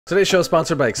Today's show is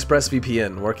sponsored by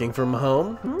ExpressVPN. Working from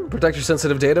home? Protect your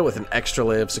sensitive data with an extra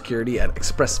layer of security at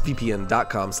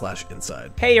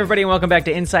expressvpn.com/inside. Hey everybody, and welcome back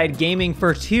to Inside Gaming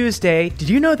for Tuesday. Did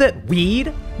you know that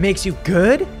weed makes you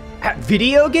good at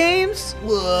video games?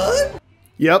 What?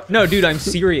 Yep. No, dude, I'm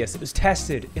serious. It was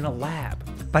tested in a lab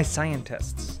by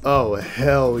scientists. Oh,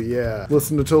 hell yeah.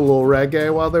 Listening to a little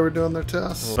reggae while they were doing their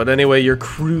tests. But anyway, you're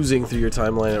cruising through your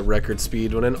timeline at record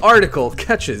speed when an article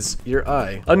catches your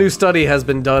eye. A new study has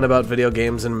been done about video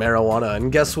games and marijuana,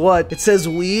 and guess what? It says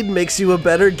weed makes you a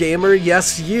better gamer.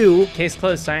 Yes, you. Case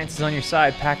closed, science is on your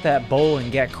side. Pack that bowl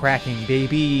and get cracking,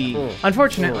 baby.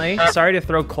 Unfortunately, sorry to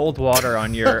throw cold water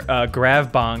on your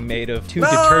grav bong made of 2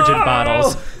 detergent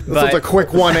bottles. This was a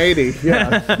quick 180,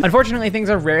 yeah. Unfortunately, things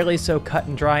are rarely so cut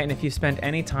and dry, and if you spend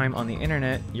any time on the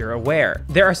internet, you're aware.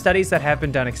 There are studies that have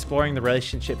been done exploring the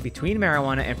relationship between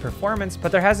marijuana and performance,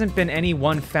 but there hasn't been any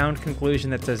one found conclusion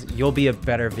that says you'll be a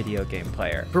better video game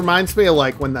player. Reminds me of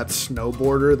like when that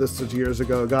snowboarder, this was years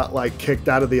ago, got like kicked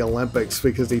out of the Olympics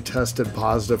because he tested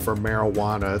positive for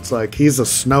marijuana. It's like, he's a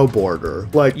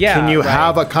snowboarder. Like, yeah, can you right.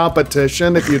 have a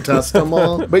competition if you test them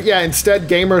all? But yeah, instead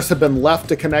gamers have been left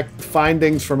to connect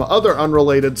findings from other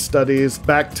unrelated studies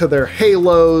back to their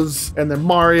Halos and their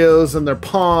Marios and their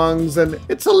Pongs, and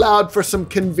it's allowed for some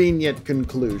convenient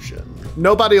conclusion.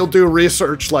 Nobody will do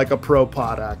research like a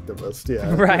pro-pot activist,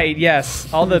 yeah. Right, yes.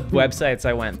 All the websites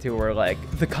I went to were like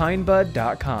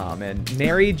thekindbud.com and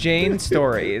Mary Jane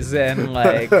Stories and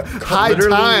like High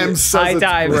Times. High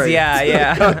Times, great.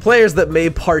 yeah. Players that may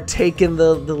partake in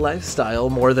the lifestyle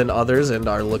more than others and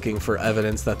are looking for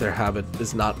evidence that their habit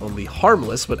is not only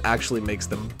harmless but actually makes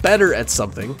them better at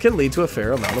something can lead to a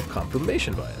fair amount of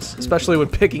confirmation bias, especially when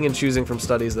picking and choosing from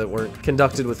studies that weren't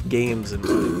conducted with games in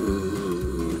mind.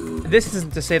 This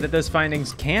isn't to say that those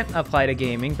findings can't apply to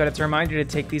gaming, but it's a reminder to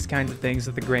take these kinds of things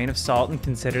with a grain of salt and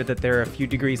consider that there are a few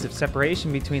degrees of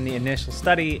separation between the initial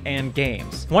study and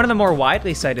games. One of the more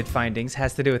widely cited findings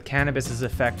has to do with cannabis's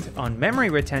effect on memory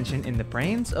retention in the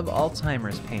brains of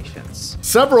Alzheimer's patients.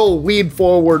 Several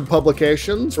weed-forward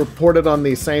publications reported on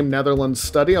the same Netherlands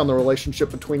study on the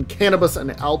relationship between cannabis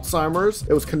and Alzheimer's.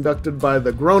 It was conducted by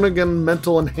the Groningen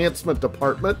Mental Enhancement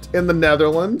Department in the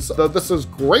Netherlands. Though this is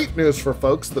great news for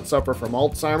folks that suffer from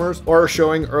Alzheimer's or are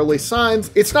showing early signs.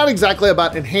 It's not exactly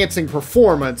about enhancing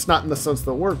performance, not in the sense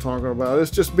that we're talking about. It's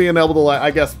just being able to, like,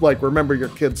 I guess, like remember your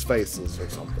kids' faces or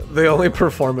something. The only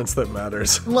performance that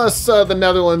matters. Unless the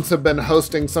Netherlands have been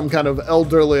hosting some kind of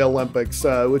elderly Olympics,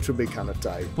 which would be kind of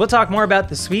tight. We'll talk more about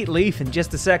the sweet leaf in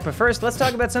just a sec, but first, let's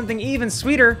talk about something even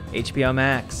sweeter, HBO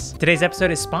Max. Today's episode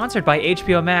is sponsored by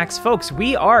HBO Max. Folks,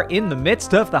 we are in the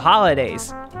midst of the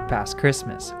holidays. Past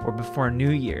Christmas or before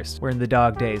New Year's. We're in the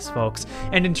dog days, folks.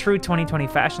 And in true 2020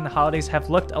 fashion, the holidays have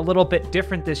looked a little bit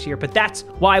different this year, but that's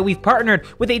why we've partnered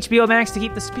with HBO Max to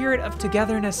keep the spirit of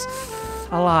togetherness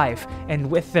alive, and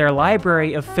with their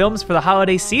library of films for the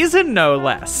holiday season, no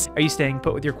less. Are you staying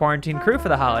put with your quarantine crew for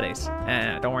the holidays?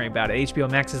 Don't worry about it.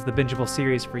 HBO Max is the bingeable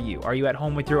series for you. Are you at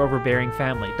home with your overbearing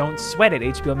family? Don't sweat it.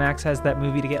 HBO Max has that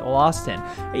movie to get lost in.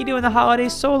 Are you doing the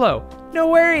holidays solo? No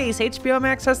worries. HBO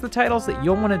Max has the titles that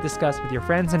you'll want to discuss with your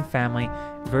friends and family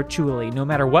virtually. No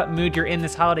matter what mood you're in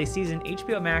this holiday season,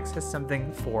 HBO Max has something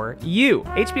for you.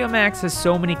 HBO Max has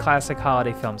so many classic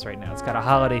holiday films right now. It's got a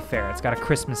holiday fair. It's got a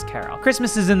Christmas Carol.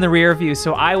 Christmas is in the rear view,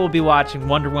 so I will be watching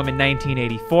Wonder Woman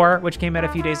 1984, which came out a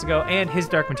few days ago, and His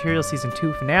Dark Materials Season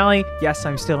 2 finale. Yes,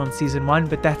 I'm still in Season 1,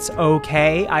 but that's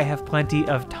okay. I have plenty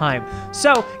of time.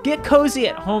 So get cozy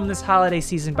at home this holiday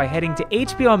season by heading to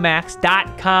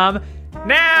hbomax.com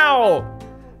now!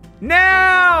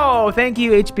 Now! Thank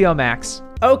you, HBO Max.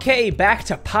 Okay, back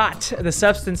to pot. The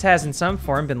substance has in some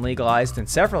form been legalized in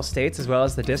several states, as well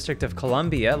as the District of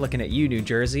Columbia, looking at you, New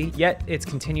Jersey, yet its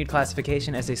continued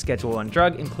classification as a Schedule I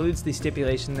drug includes the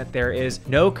stipulation that there is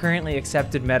no currently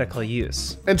accepted medical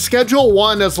use. And Schedule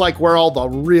 1 is like where all the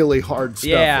really hard stuff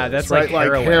is, that's right?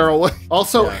 like heroin.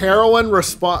 Also, heroin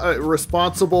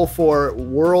responsible for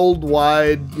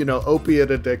worldwide,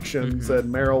 opiate addictions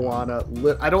and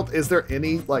marijuana. Is there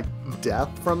any like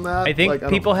death from that? I think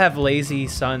people have lazy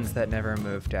sons that never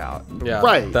moved out. Yeah,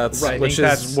 right. Which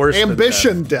is worse than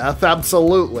ambition death,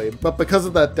 absolutely. But because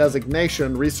of that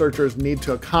designation, researchers need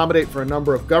to accommodate for a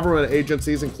number of government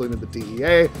agencies, including the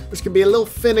DEA, which can be a little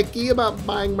finicky about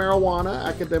buying marijuana,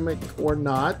 academic or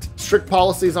not. Strict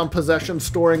policies on possession,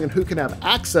 storing, and who can have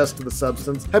access to the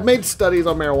substance have made studies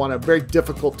on marijuana very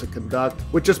difficult to conduct,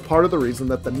 which is part of the reason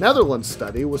that the Netherlands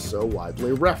study was so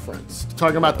widely referenced.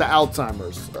 Talking about the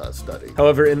Alzheimer's study.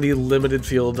 However, in the limited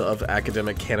field of academic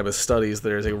cannabis studies,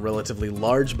 there is a relatively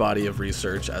large body of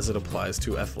research as it applies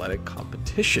to athletic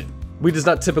competition. Weed is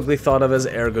not typically thought of as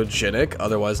ergogenic,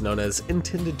 otherwise known as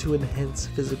intended to enhance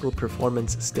physical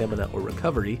performance, stamina, or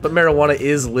recovery, but marijuana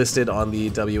is listed on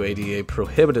the WADA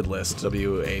prohibited list,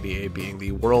 WADA being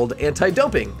the World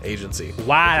Anti-Doping Agency.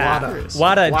 WADA.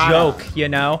 What a joke, you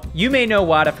know? You may know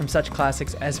WADA from such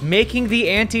classics as making the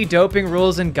anti-doping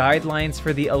rules and guidelines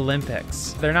for the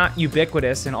Olympics. They're not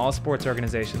ubiquitous in all sports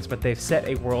organizations, but they've set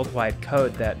a worldwide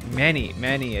code that many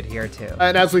adhere to.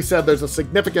 And as we said, there's a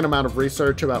significant amount of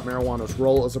research about marijuana's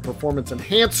role as a performance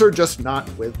enhancer, just not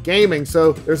with gaming.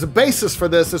 So there's a basis for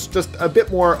this. It's just a bit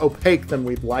more opaque than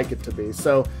we'd like it to be.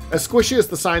 So as squishy as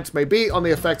the science may be on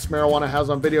the effects marijuana has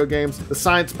on video games, the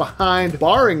science behind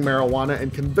barring marijuana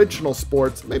in conventional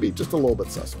sports may be just a little bit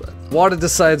suspect. WADA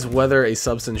decides whether a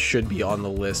substance should be on the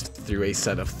list through a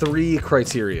set of 3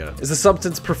 criteria. Is the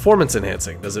substance performance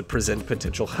enhancing? Does it present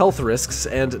potential health risks?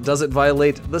 And does it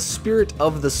violate the spirit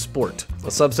of the sport?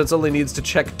 A substance only needs to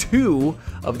check 2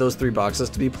 of those 3 boxes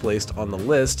to be placed on the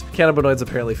list. Cannabinoids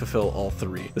apparently fulfill all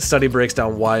 3. The study breaks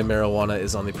down why marijuana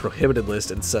is on the prohibited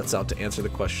list and sets out to answer the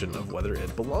question of whether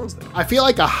it belongs there. I feel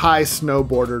like a high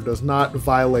snowboarder does not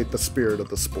violate the spirit of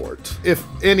the sport. If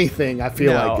anything, I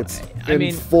feel like it's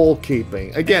in full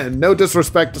keeping. Again, no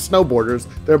disrespect to snowboarders.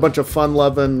 They're a bunch of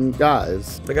fun-loving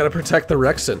guys. They gotta protect the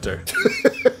rec center.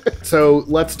 So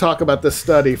let's talk about this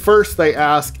study. First, they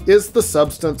ask, is the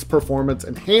substance performance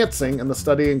enhancing? And the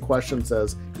study in question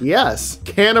says, yes,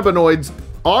 cannabinoids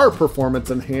are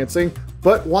performance enhancing,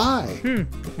 but why?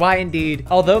 Why indeed?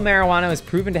 Although marijuana was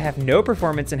proven to have no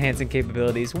performance-enhancing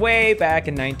capabilities way back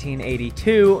in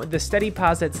 1982, the study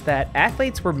posits that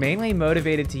athletes were mainly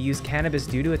motivated to use cannabis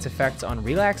due to its effects on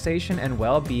relaxation and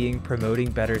well-being, promoting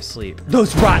better sleep.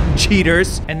 Those rotten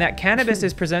cheaters! And that cannabis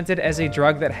is presented as a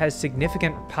drug that has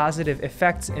significant positive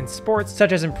effects in sports,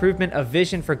 such as improvement of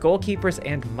vision for goalkeepers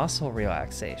and muscle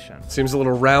relaxation. Seems a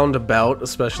little roundabout,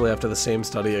 especially after the same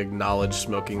study acknowledged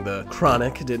smoking the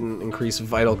chronic didn't increase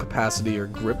vital capacity or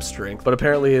grip strength, but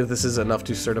apparently this is enough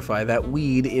to certify that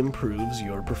weed improves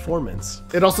your performance.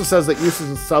 It also says that use of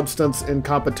the substance in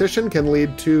competition can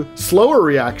lead to slower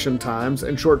reaction times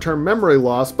and short-term memory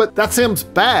loss, but that seems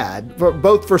bad,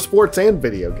 both for sports and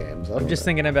video games. I'm just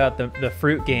thinking about the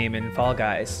fruit game in Fall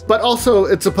Guys. But also,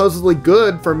 it's supposedly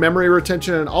good for memory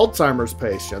retention in Alzheimer's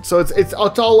patients. So it's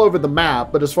all over the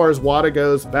map, but as far as WADA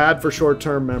goes, bad for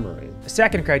short-term memory.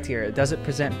 Second criteria, does it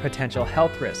present potential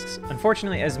health risks?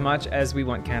 Unfortunately, as much as we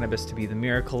want cannabis to be the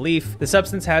miracle leaf, the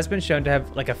substance has been shown to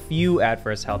have like a few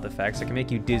adverse health effects. It can make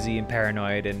you dizzy and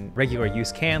paranoid, and regular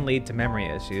use can lead to memory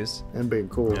issues. And being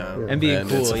cool. Yeah. And being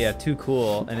cool, too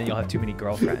cool, and then you'll have too many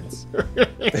girlfriends.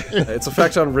 Its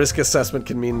effect on risk assessment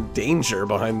can mean danger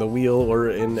behind the wheel or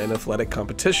in an athletic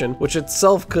competition, which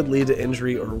itself could lead to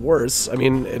injury or worse. I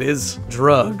mean, it is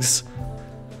drugs.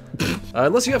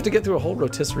 Unless you have to get through a whole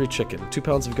rotisserie chicken, 2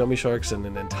 pounds of gummy sharks, and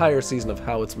an entire season of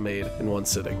how it's made in one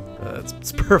sitting.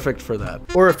 It's perfect for that.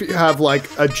 Or if you have like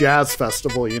a jazz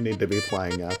festival you need to be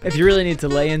playing at. If you really need to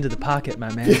lay into the pocket,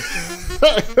 my man.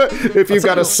 If you've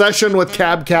got a session with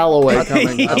Cab Calloway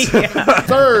coming up.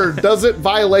 Third, does it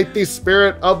violate the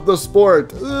spirit of the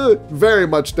sport? Very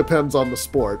much depends on the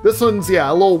sport. This one's,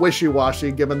 a little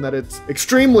wishy-washy given that it's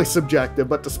extremely subjective,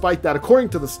 but despite that, according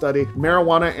to the study,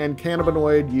 marijuana and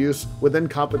cannabinoid use within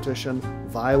competition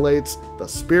violates the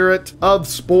spirit of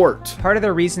sport. Part of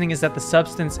their reasoning is that the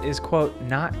substance is, quote,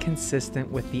 not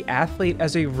consistent with the athlete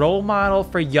as a role model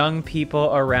for young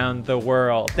people around the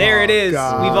world. There it is.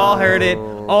 God. We've all heard it.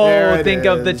 Oh, think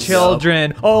of the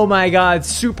children. Oh my God,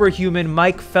 superhuman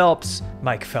Michael Phelps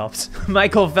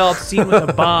seen with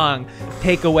a bong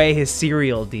take away his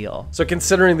cereal deal. So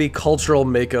considering the cultural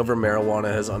makeover marijuana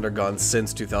has undergone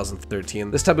since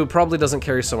 2013, this taboo probably doesn't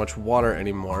carry so much water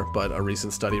anymore, but a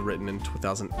recent study written in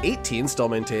 2018 still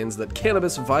maintains that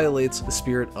cannabis violates the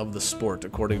spirit of the sport,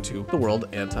 according to the World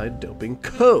Anti-Doping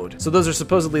Code. So those are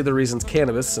supposedly the reasons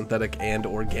cannabis, synthetic and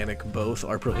organic both,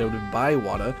 are prohibited by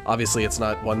WADA. Obviously, it's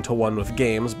not one-to-one with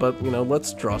games, but,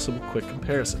 let's draw some quick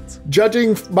comparisons.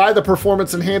 Judging by the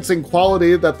performance-enhancing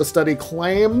quality that the study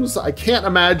claims, I can't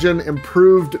imagine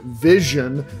improved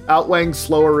vision outweighing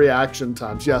slower reaction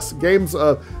times. Yes, games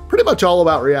pretty much all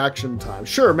about reaction time.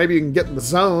 Sure, maybe you can get in the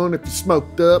zone if you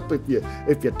smoked up,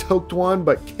 if you toked one,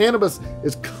 but cannabis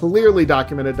is clearly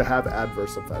documented to have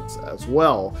adverse effects as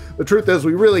well. The truth is,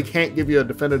 we really can't give you a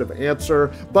definitive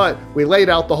answer, but we laid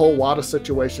out the whole WADA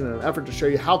situation in an effort to show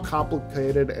you how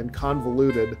complicated and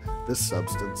convoluted this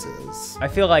substance is. I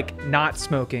feel like not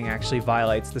smoking actually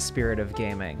violates the spirit of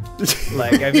gaming.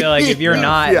 Like, I feel like if you're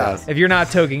not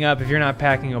toking up, if you're not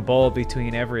packing a bowl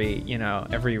between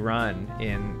every run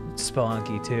in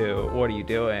Spelunky 2, what are you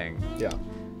doing? Yeah.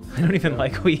 I don't even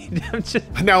like weed. I'm just...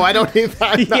 No, I don't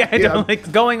either. Yeah, I don't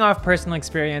like going off personal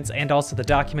experience and also the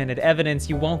documented evidence.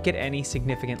 You won't get any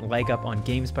significant leg up on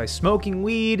games by smoking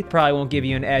weed. Probably won't give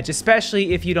you an edge,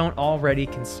 especially if you don't already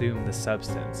consume the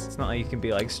substance. It's not like you can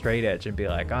be like straight edge and be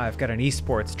like, oh, I've got an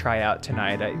esports tryout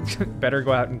tonight. I better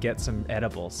go out and get some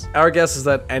edibles. Our guess is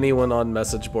that anyone on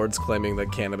message boards claiming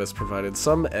that cannabis provided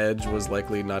some edge was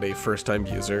likely not a first-time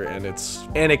user, and it's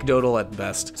anecdotal at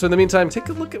best. So in the meantime, take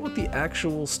a look at what the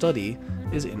actual study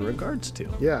is in regards to.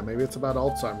 Yeah, maybe it's about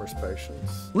Alzheimer's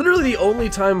patients. Literally the only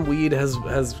time weed has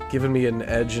given me an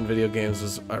edge in video games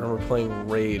was I remember playing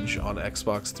Rage on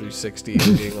Xbox 360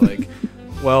 and being like,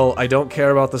 well, I don't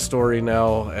care about the story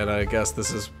now, and I guess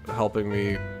this is helping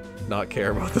me not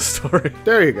care about the story.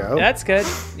 There you go. That's good.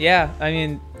 Yeah, I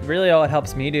mean, really all it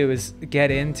helps me do is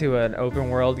get into an open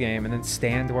world game and then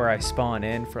stand where I spawn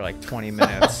in for like 20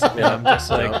 minutes. And I'm just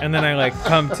like, and then I like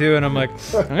come to and I'm like,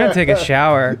 I'm gonna take a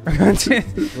shower. We're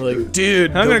like,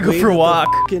 dude, I'm gonna go for a walk.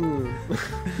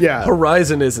 Yeah.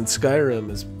 Horizon is in Skyrim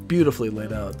is beautifully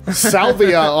laid out.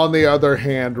 Salvia, on the other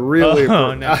hand, really,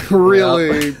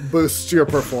 really boosts your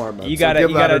performance. You gotta, so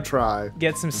give you that gotta a try.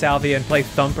 Get some salvia and play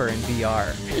Thumper in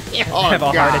VR. Oh, Have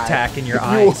a heart attack in your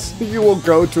eyes. You will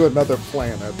go to another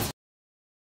planet.